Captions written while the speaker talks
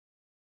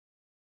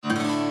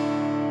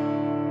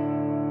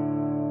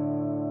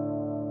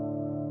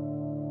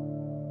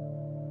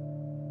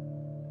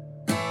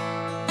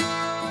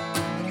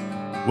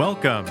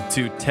Welcome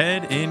to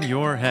TED in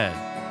Your Head,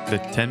 the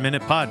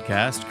 10-minute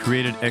podcast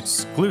created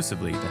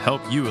exclusively to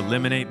help you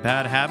eliminate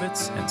bad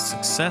habits and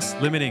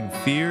success-limiting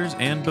fears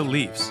and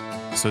beliefs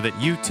so that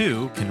you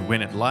too can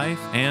win at life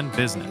and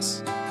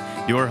business.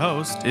 Your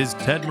host is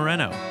Ted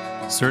Moreno,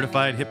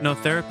 certified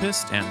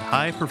hypnotherapist and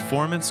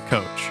high-performance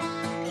coach.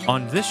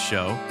 On this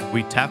show,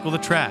 we tackle the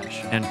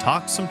trash and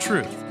talk some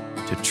truth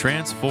to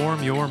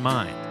transform your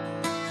mind.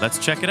 Let's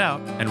check it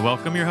out and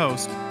welcome your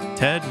host,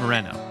 Ted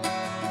Moreno.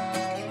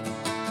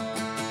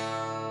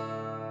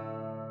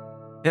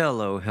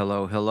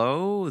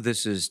 Hello.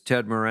 This is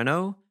Ted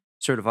Moreno,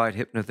 certified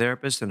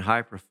hypnotherapist and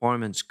high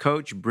performance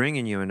coach,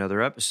 bringing you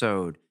another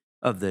episode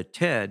of the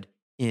TED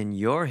in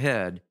Your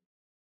Head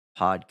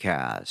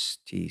podcast,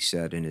 he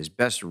said in his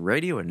best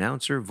radio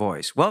announcer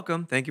voice.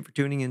 Welcome. Thank you for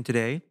tuning in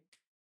today.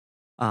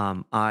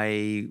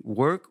 I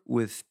work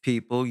with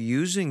people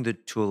using the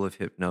tool of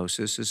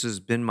hypnosis. This has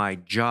been my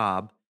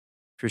job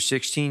for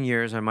 16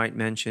 years. I might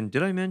mention,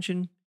 did I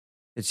mention?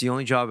 It's the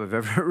only job I've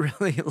ever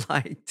really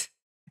liked.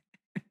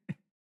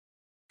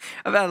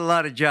 I've had a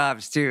lot of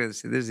jobs too.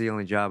 So this is the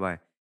only job I've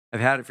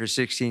had it for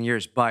 16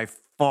 years, by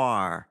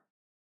far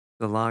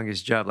the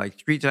longest job,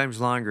 like 4 times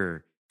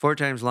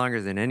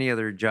longer than any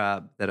other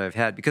job that I've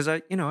had, because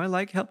I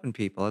like helping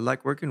people. I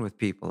like working with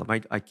people.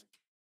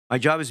 My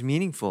job is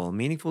meaningful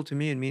to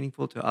me and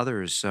meaningful to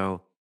others.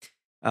 So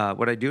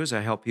what I do is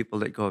I help people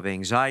let go of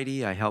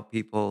anxiety. I help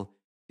people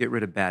get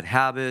rid of bad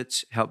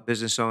habits, help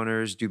business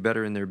owners do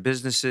better in their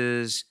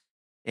businesses,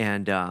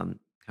 and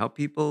help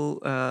people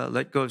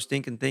let go of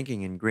stinking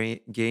thinking and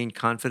gain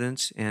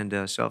confidence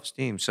and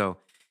self-esteem. So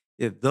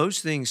if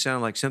those things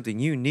sound like something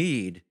you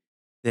need,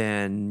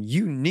 then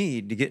you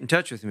need to get in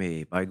touch with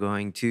me by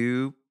going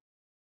to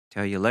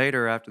tell you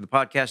later after the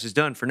podcast is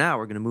done. For now,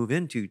 we're going to move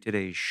into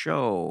today's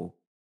show.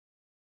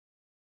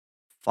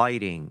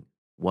 Fighting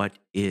what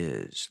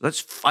is.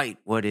 Let's fight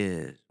what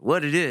is.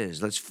 What it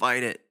is, let's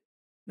fight it.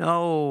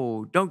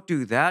 No, don't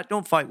do that.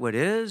 Don't fight what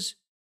is.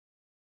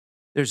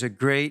 There's a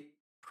great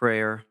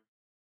prayer.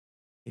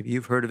 Maybe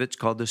you've heard of it. It's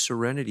called the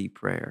Serenity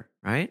Prayer,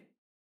 right?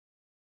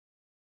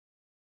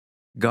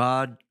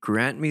 God,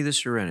 grant me the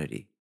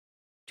serenity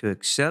to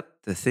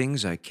accept the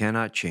things I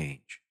cannot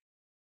change,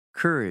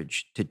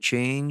 courage to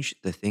change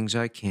the things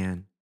I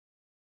can,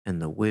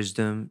 and the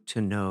wisdom to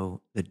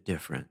know the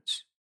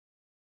difference.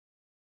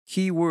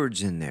 Key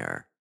words in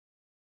there: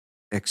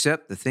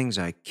 accept the things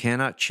I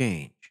cannot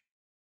change,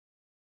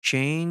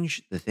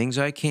 change the things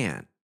I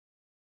can,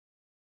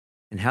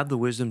 and have the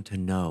wisdom to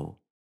know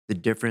the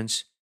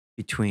difference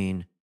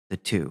between the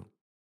two.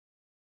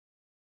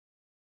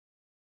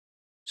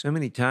 So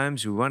many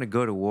times we want to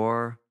go to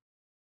war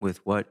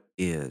with what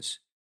is.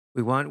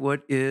 We want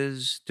what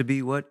is to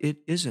be what it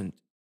isn't.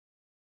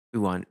 We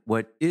want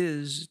what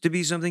is to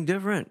be something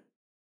different.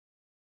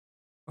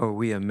 Or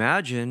we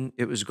imagine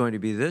it was going to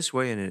be this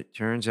way and it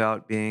turns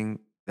out being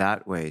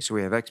that way. So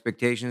we have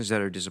expectations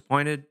that are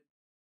disappointed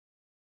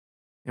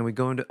and we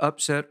go into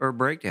upset or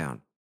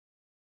breakdown.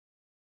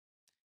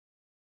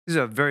 This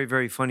is a very,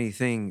 very funny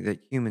thing that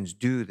humans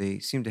do. They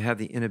seem to have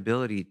the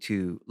inability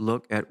to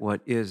look at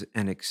what is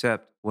and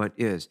accept what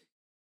is.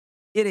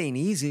 It ain't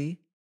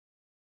easy,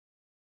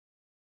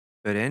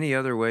 but any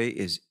other way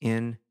is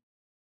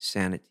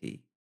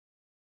insanity.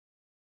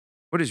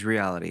 What is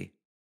reality?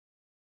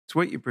 It's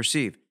what you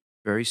perceive.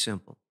 Very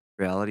simple.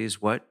 Reality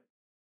is what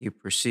you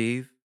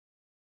perceive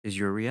is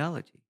your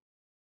reality.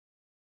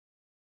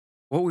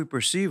 What we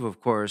perceive, of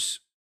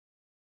course,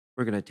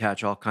 we're going to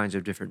attach all kinds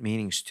of different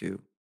meanings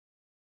to.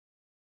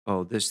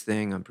 Oh, this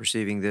thing, I'm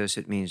perceiving this,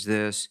 it means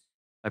this.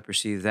 I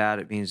perceive that,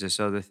 it means this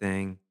other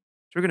thing.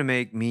 So we're going to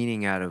make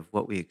meaning out of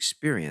what we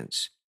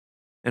experience.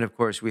 And of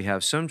course, we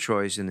have some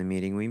choice in the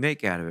meaning we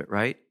make out of it,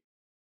 right?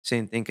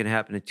 Same thing can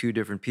happen to two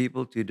different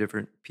people. Two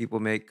different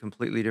people make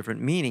completely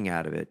different meaning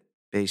out of it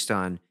based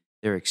on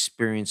their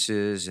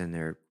experiences and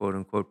their quote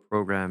unquote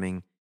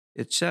programming,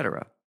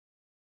 etc.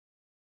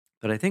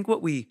 But I think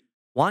what we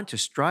want to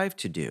strive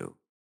to do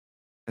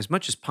as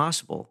much as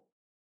possible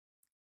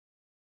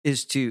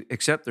is to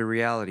accept the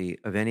reality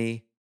of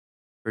any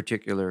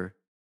particular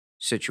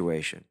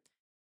situation.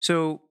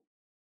 So,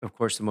 of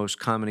course, the most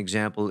common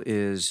example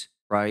is,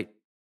 right,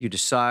 you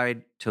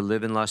decide to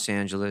live in Los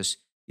Angeles,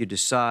 you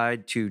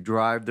decide to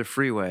drive the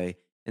freeway,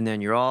 and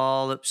then you're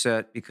all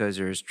upset because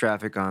there's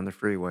traffic on the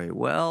freeway.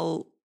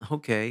 Well,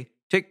 okay,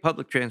 take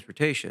public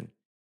transportation,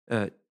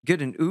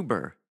 get an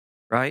Uber,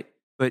 right?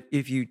 But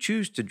if you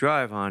choose to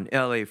drive on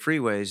LA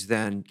freeways,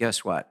 then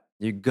guess what?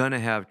 You're going to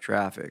have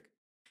traffic.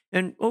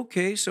 And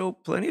okay, so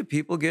plenty of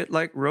people get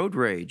like road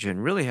rage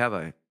and really have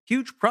a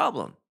huge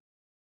problem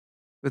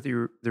with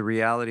the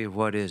reality of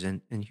what is.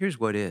 And here's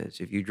what is.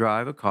 If you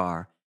drive a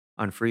car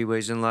on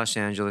freeways in Los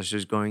Angeles,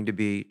 there's going to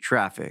be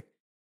traffic.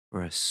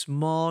 For a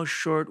small,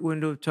 short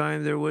window of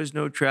time, there was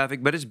no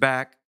traffic, but it's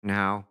back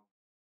now.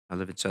 I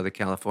live in Southern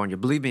California.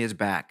 Believe me, it's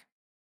back.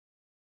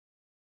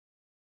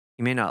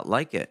 You may not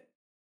like it,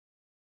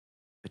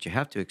 but you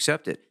have to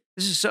accept it.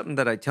 This is something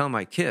that I tell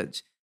my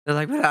kids. They're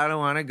like, but I don't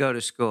want to go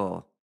to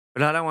school.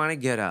 But I don't want to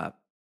get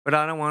up. but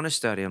I don't want to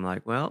study. I'm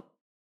like, well,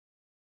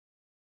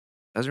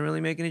 doesn't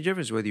really make any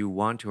difference whether you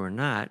want to or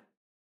not.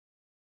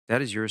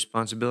 That is your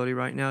responsibility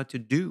right now to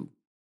do,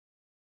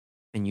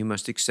 and you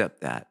must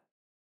accept that.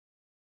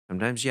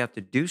 Sometimes you have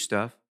to do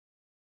stuff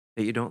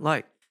that you don't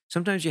like.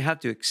 Sometimes you have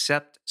to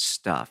accept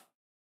stuff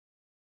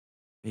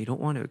that you don't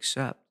want to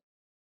accept.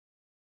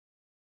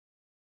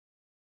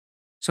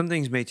 Some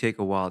things may take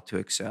a while to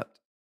accept.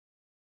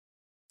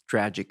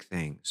 Tragic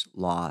things,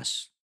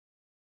 loss.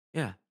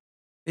 Yeah,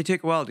 they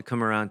take a while to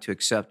come around to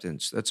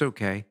acceptance. That's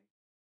okay.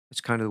 That's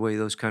kind of the way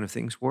those kind of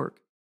things work.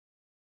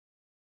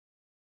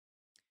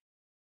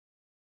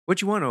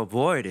 What you want to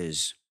avoid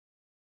is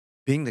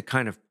being the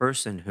kind of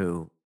person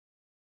who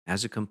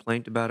has a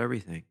complaint about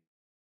everything.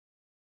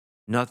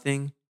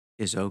 Nothing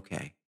is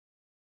okay.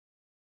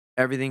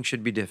 Everything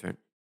should be different.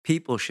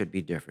 People should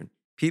be different.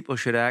 People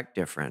should act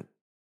different.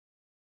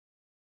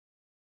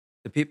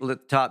 The people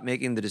at the top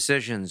making the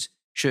decisions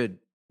should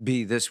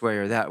be this way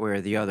or that way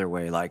or the other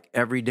way, like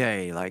every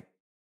day, like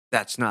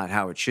that's not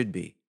how it should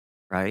be,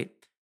 right?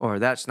 Or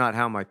that's not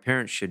how my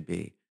parents should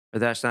be, or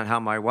that's not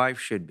how my wife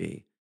should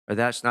be, or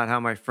that's not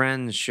how my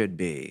friends should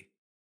be.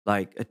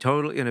 Like a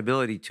total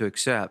inability to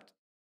accept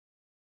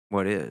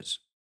what is.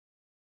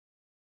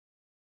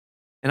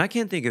 And I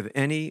can't think of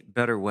any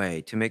better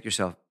way to make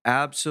yourself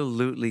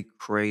absolutely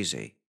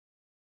crazy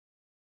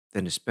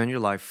than to spend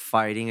your life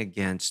fighting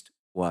against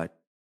what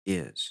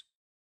is.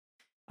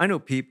 I know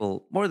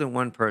people, more than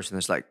one person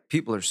that's like,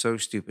 people are so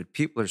stupid.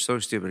 People are so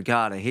stupid.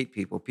 God, I hate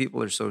people.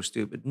 People are so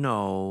stupid.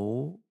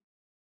 No,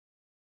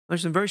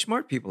 there's some very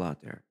smart people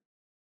out there.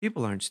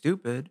 People aren't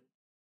stupid.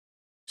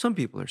 Some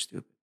people are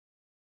stupid.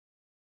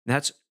 And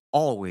that's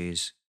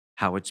always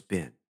how it's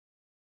been.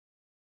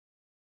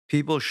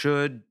 People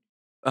should,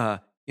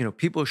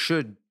 people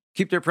should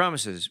keep their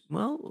promises.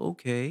 Well,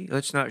 okay,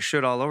 let's not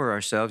should all over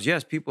ourselves.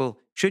 Yes, people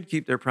should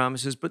keep their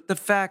promises, but the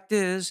fact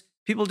is,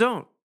 people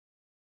don't.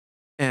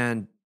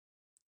 And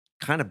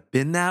kind of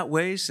been that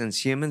way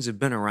since humans have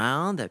been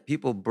around, that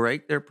people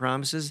break their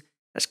promises.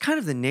 That's kind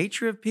of the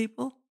nature of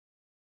people.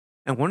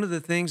 And one of the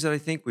things that I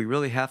think we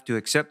really have to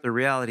accept the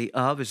reality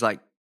of is like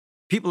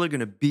people are going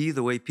to be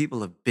the way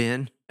people have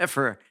been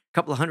for a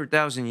couple of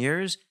 100,000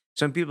 years.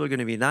 Some people are going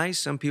to be nice.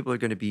 Some people are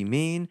going to be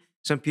mean.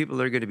 Some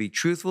people are going to be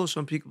truthful.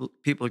 Some people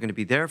are going to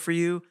be there for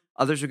you.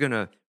 Others are going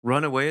to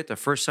run away at the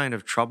first sign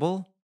of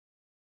trouble.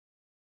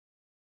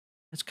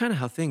 That's kind of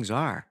how things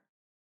are,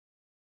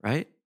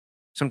 right?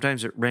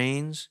 Sometimes it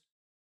rains.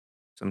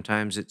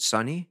 Sometimes it's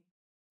sunny.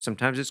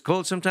 Sometimes it's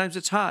cold. Sometimes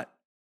it's hot.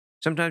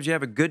 Sometimes you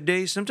have a good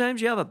day.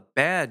 Sometimes you have a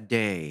bad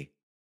day.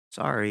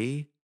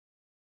 Sorry.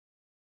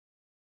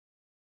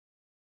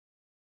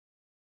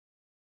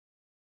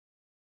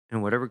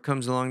 And whatever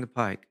comes along the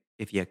pike,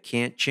 if you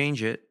can't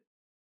change it,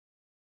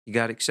 you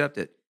got to accept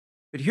it.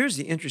 But here's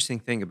the interesting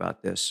thing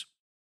about this: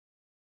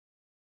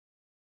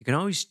 you can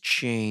always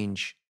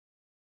change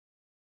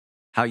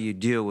how you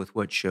deal with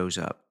what shows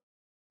up,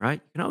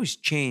 right? You can always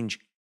change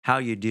how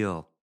you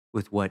deal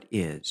with what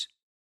is.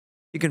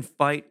 You can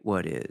fight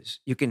what is.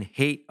 You can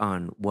hate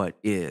on what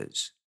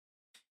is.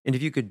 And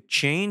if you could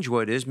change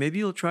what is, maybe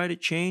you'll try to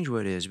change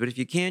what is. But if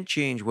you can't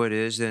change what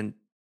is, then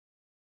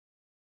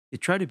you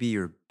try to be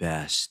your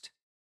best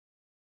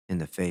in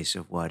the face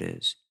of what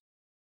is.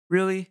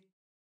 Really,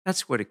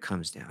 that's what it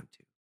comes down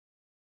to.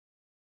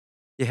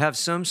 You have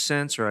some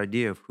sense or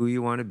idea of who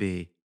you want to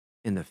be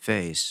in the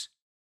face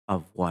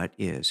of what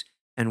is.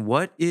 And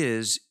what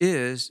is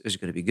there's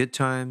going to be good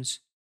times,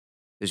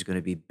 there's going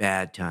to be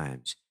bad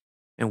times.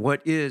 And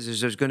what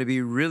is there's going to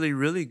be really,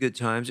 really good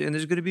times, and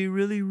there's going to be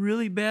really,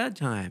 really bad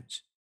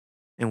times.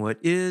 And what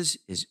is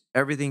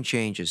everything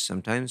changes,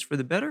 sometimes for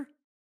the better,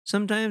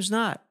 sometimes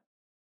not.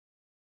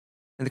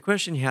 And the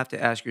question you have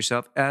to ask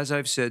yourself, as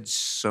I've said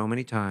so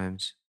many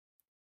times,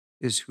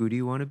 is who do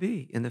you want to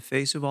be in the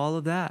face of all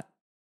of that?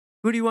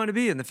 Who do you want to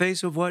be in the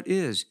face of what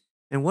is?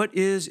 And what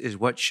is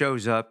what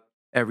shows up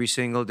every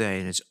single day,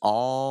 and it's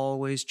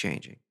always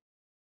changing.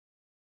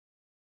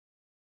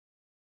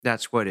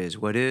 That's what is.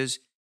 What is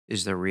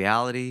the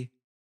reality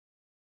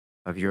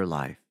of your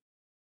life.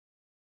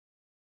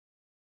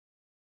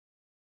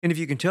 And if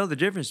you can tell the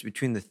difference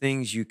between the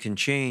things you can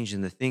change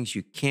and the things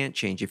you can't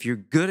change, if you're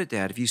good at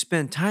that, if you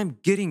spend time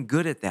getting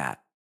good at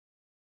that,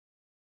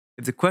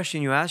 if the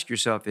question you ask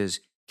yourself is,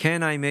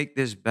 can I make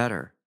this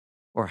better?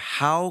 Or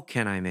how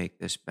can I make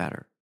this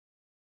better?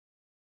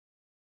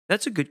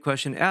 That's a good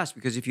question to ask,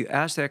 because if you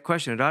ask that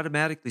question, it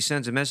automatically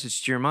sends a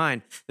message to your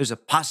mind. There's a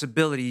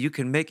possibility you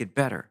can make it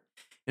better.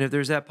 And if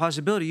there's that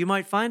possibility, you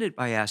might find it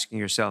by asking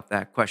yourself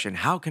that question,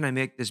 how can I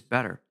make this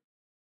better?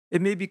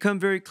 It may become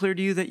very clear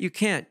to you that you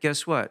can't.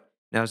 Guess what?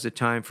 Now's the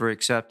time for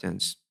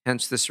acceptance,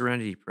 hence the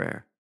serenity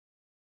prayer.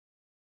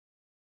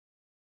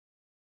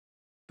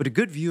 But a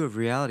good view of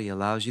reality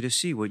allows you to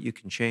see what you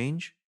can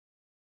change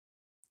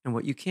and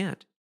what you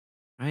can't,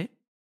 right?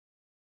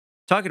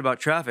 Talking about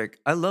traffic,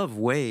 I love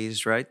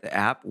Waze, right? The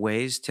app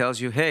Waze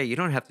tells you, hey, you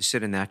don't have to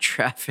sit in that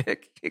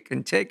traffic. It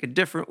can take a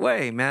different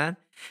way, man.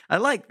 I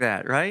like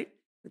that, right?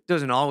 It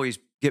doesn't always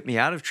get me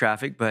out of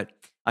traffic, but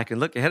I can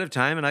look ahead of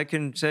time and I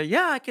can say,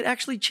 yeah, I could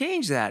actually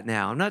change that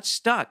now. I'm not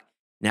stuck.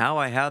 Now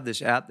I have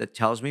this app that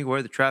tells me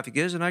where the traffic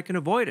is and I can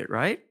avoid it,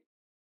 right?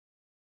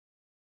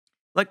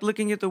 Like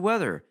looking at the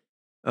weather.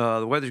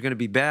 The weather's going to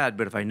be bad,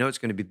 but if I know it's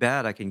going to be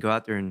bad, I can go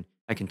out there and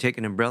I can take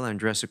an umbrella and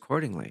dress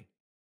accordingly.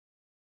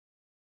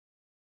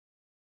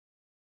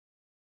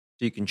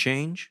 So you can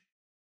change,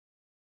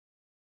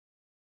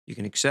 you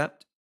can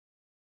accept,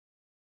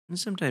 and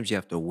sometimes you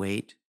have to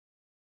wait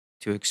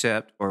to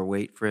accept or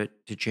wait for it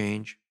to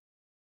change.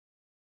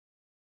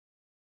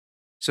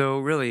 So,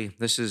 really,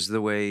 this is the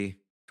way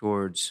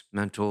towards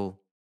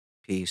mental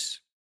peace.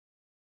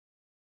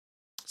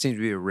 Seems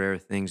to be a rare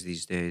thing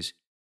these days.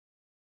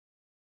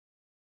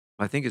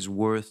 I think it's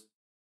worth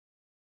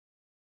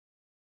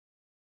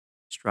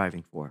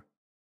striving for.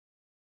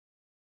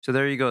 So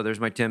there you go. There's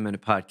my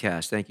 10-minute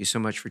podcast. Thank you so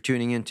much for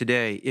tuning in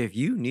today. If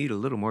you need a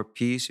little more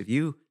peace, if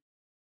you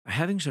are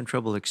having some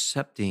trouble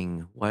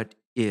accepting what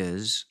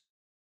is,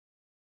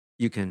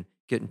 you can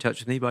get in touch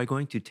with me by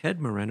going to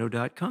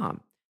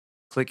tedmoreno.com,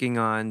 clicking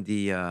on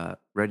the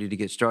Ready to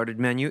Get Started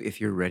menu if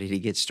you're ready to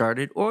get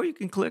started, or you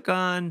can click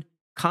on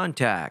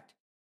Contact.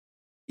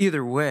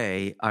 Either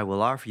way, I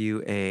will offer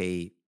you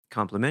a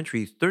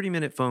complimentary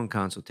 30-minute phone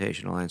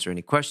consultation. I'll answer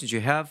any questions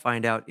you have,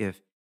 find out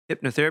if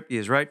hypnotherapy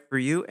is right for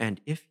you, and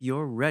if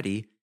you're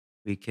ready,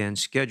 we can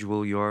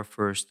schedule your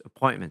first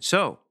appointment.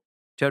 So,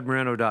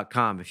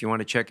 tedmoreno.com. If you want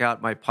to check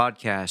out my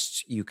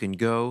podcasts, you can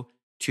go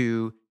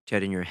to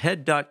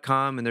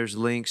tedinyourhead.com, and there's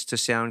links to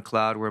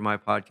SoundCloud where my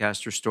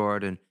podcasts are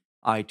stored, and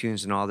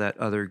iTunes and all that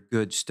other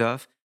good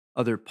stuff.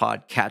 Other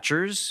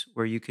podcatchers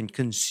where you can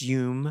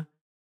consume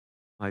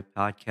my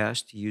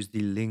podcast, to use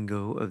the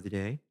lingo of the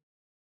day.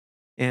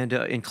 And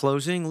in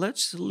closing,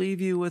 let's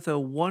leave you with a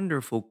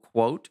wonderful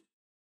quote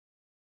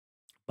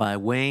by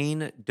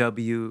Wayne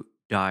W.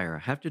 Dyer.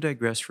 I have to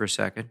digress for a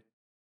second.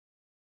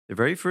 The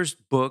very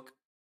first book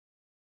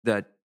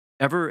that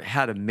ever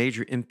had a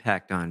major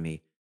impact on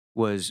me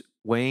was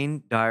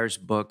Wayne Dyer's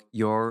book,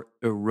 Your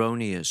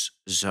Erroneous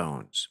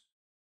Zones.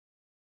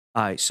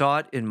 I saw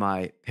it in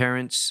my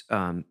parents'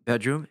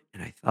 bedroom,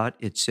 and I thought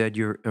it said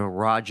your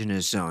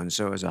erogenous zone.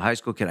 So as a high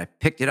school kid, I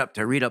picked it up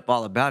to read up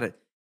all about it.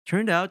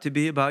 Turned out to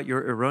be about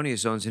your erroneous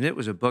zones, and it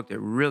was a book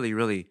that really,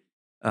 really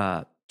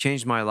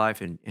changed my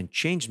life and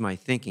changed my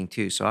thinking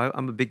too. So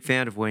I'm a big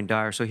fan of Wayne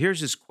Dyer. So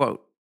here's his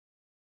quote.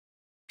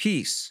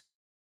 Peace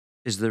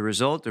is the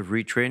result of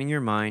retraining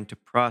your mind to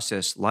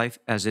process life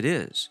as it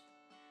is,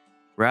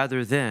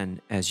 rather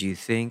than as you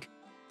think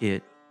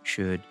it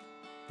should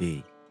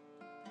be.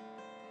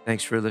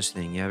 Thanks for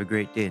listening. You have a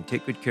great day and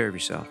take good care of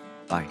yourself.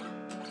 Bye.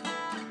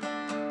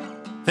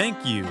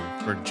 Thank you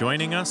for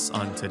joining us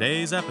on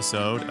today's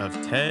episode of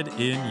TED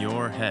in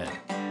Your Head.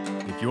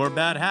 If your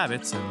bad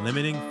habits and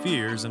limiting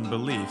fears and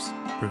beliefs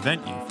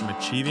prevent you from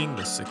achieving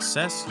the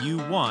success you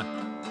want,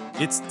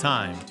 it's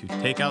time to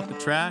take out the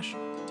trash,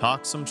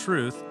 talk some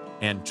truth,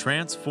 and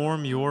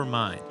transform your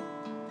mind.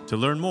 To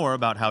learn more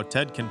about how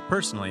TED can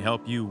personally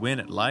help you win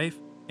at life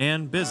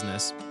and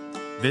business,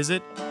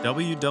 visit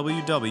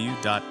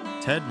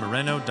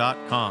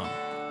www.tedmoreno.com.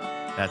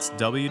 That's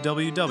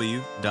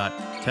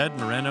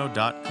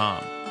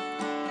www.tedmoreno.com.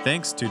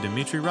 Thanks to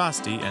Dimitri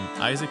Rosti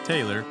and Isaac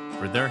Taylor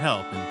for their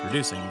help in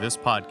producing this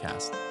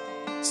podcast.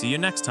 See you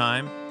next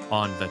time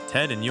on the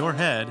TED in Your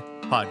Head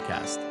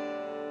podcast.